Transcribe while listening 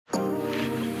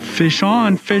Fish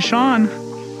on, fish on.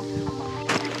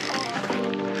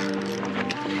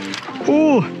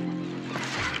 Oh.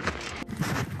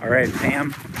 All right,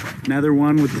 fam. Another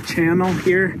one with the channel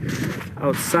here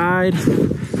outside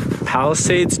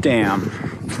Palisades Dam.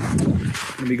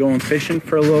 Gonna be going fishing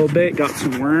for a little bit. Got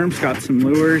some worms, got some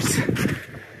lures.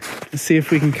 Let's see if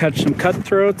we can catch some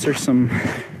cutthroats or some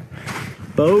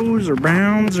bows or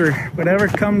browns or whatever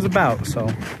comes about.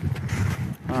 So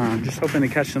just hoping to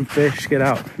catch some fish, get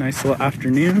out. Nice little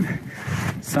afternoon.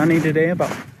 Sunny today,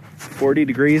 about 40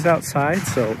 degrees outside,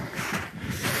 so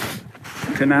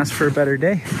couldn't ask for a better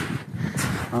day.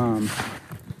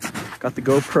 Got the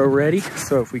GoPro ready,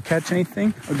 so if we catch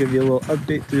anything, I'll give you a little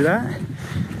update through that.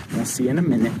 And we'll see you in a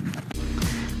minute.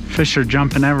 Fish are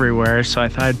jumping everywhere, so I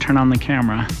thought I'd turn on the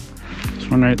camera. There's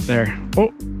one right there.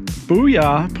 Oh,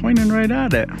 booyah, pointing right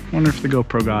at it. Wonder if the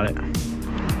GoPro got it.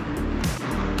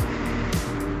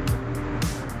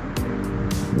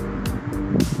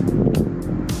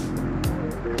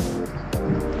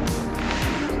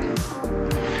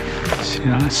 See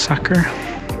that sucker?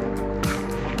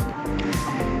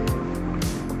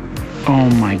 Oh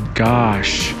my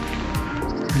gosh.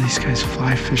 Where are these guys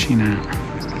fly fishing at?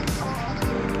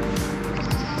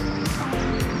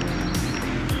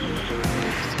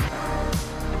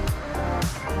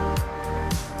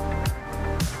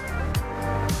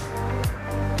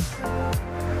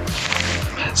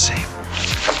 Let's see.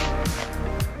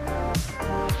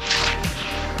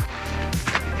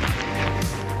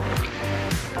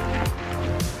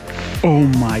 Oh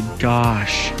my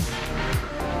gosh.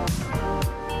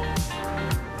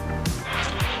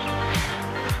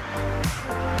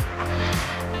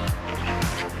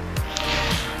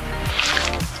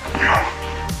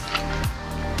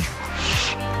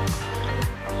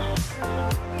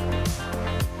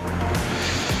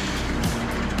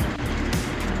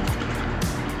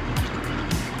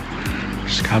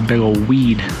 Just got a big old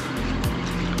weed.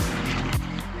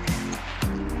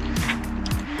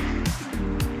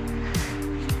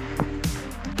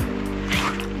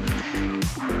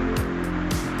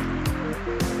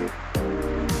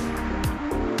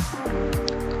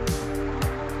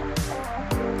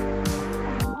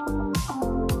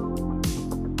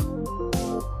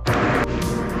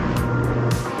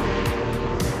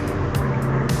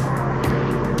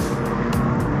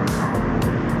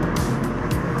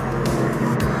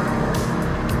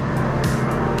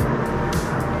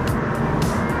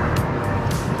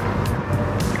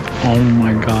 Oh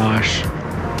my gosh,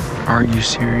 are you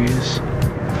serious?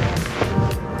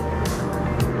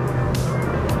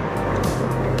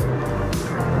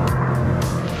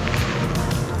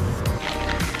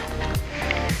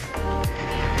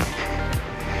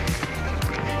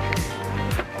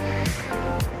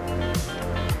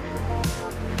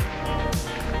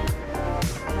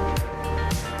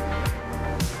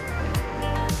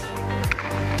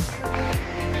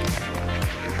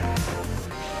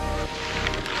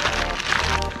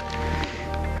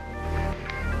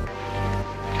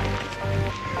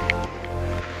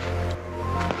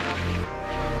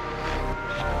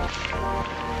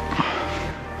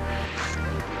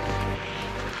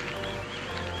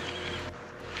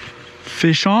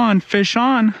 Fish on, fish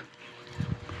on.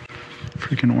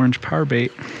 Freaking orange power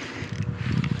bait.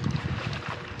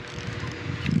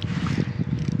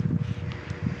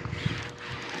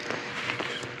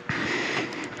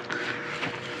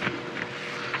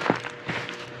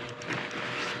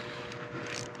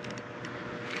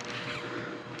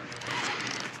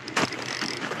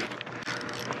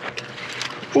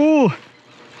 Oh!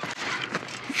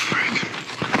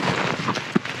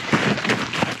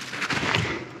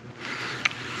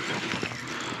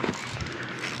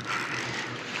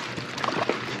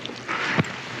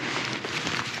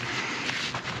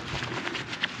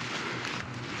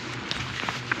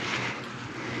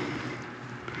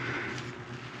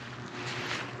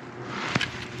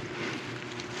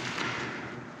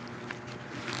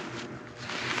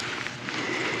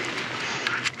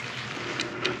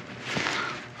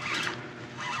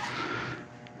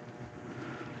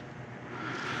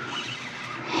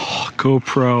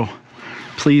 GoPro,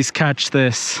 please catch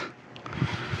this.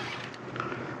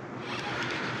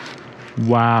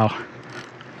 Wow,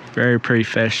 very pretty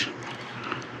fish.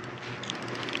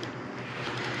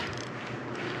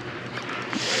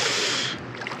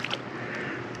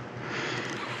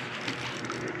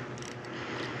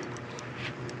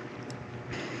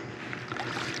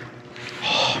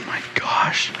 Oh my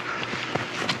gosh,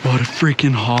 what a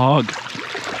freaking hog.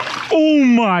 Oh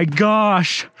my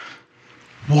gosh.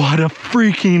 What a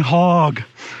freaking hog.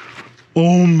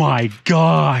 Oh my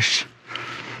gosh.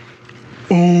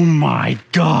 Oh my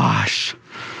gosh.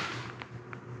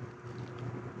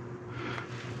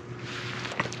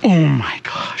 Oh my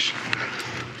gosh.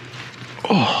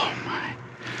 Oh my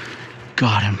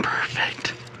God, I'm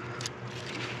perfect.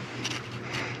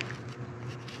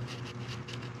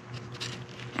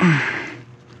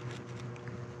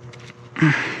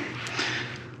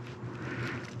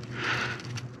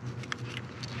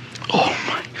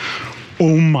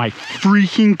 Oh my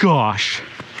freaking gosh.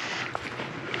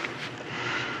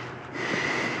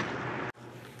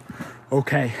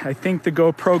 Okay, I think the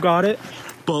GoPro got it,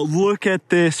 but look at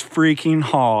this freaking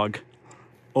hog.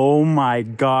 Oh my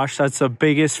gosh, that's the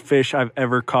biggest fish I've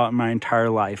ever caught in my entire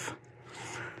life.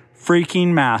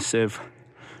 Freaking massive.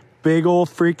 Big old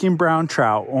freaking brown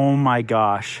trout. Oh my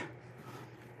gosh.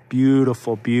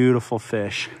 Beautiful, beautiful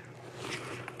fish.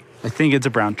 I think it's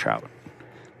a brown trout.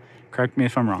 Correct me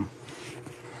if I'm wrong.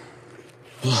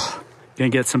 Gonna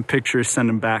get some pictures, send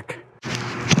them back.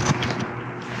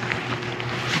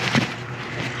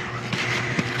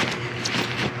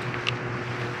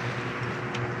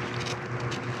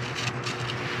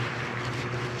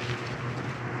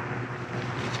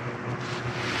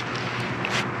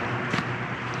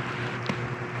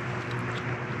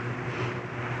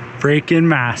 Freaking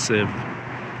massive.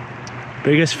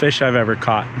 Biggest fish I've ever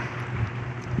caught.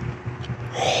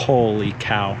 Holy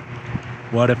cow.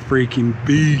 What a freaking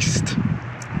beast.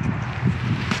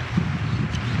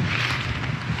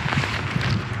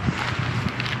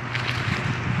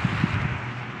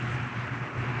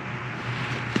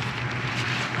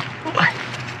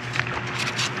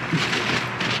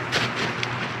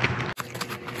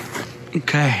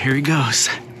 Okay, here he goes.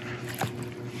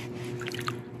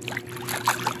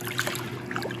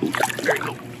 There you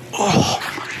go. Oh.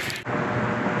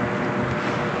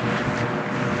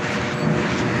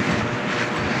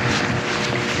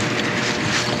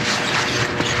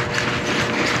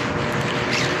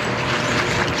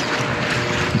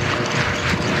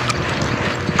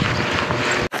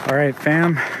 All right,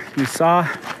 fam, you saw,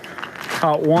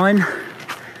 caught one.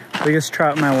 Biggest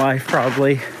trout in my life,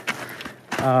 probably.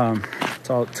 That's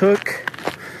all it took.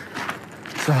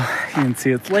 So you can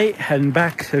see it's late, heading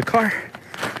back to the car.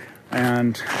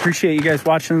 And appreciate you guys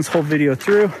watching this whole video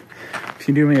through. If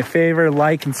you do me a favor,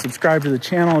 like and subscribe to the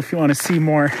channel if you want to see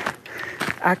more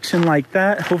action like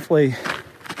that. Hopefully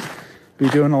be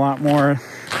doing a lot more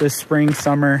this spring,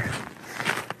 summer,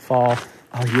 fall,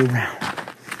 all year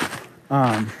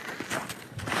round.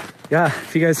 Yeah,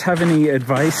 if you guys have any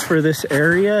advice for this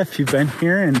area, if you've been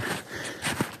here and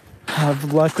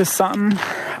have luck with something,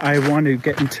 I want to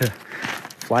get into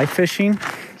fly fishing.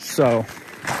 So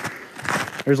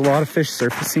there's a lot of fish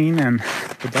surfacing and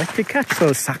I'd like to catch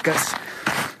those suckers.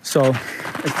 So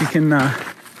if you can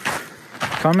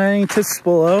comment any tips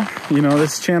below. You know,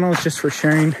 this channel is just for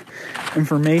sharing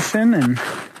information, and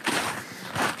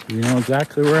you know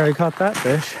exactly where I caught that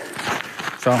fish.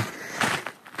 So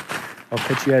I'll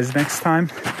catch you guys next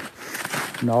time,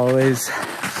 and always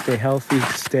stay healthy,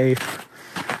 stay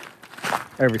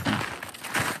everything.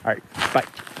 All right, bye.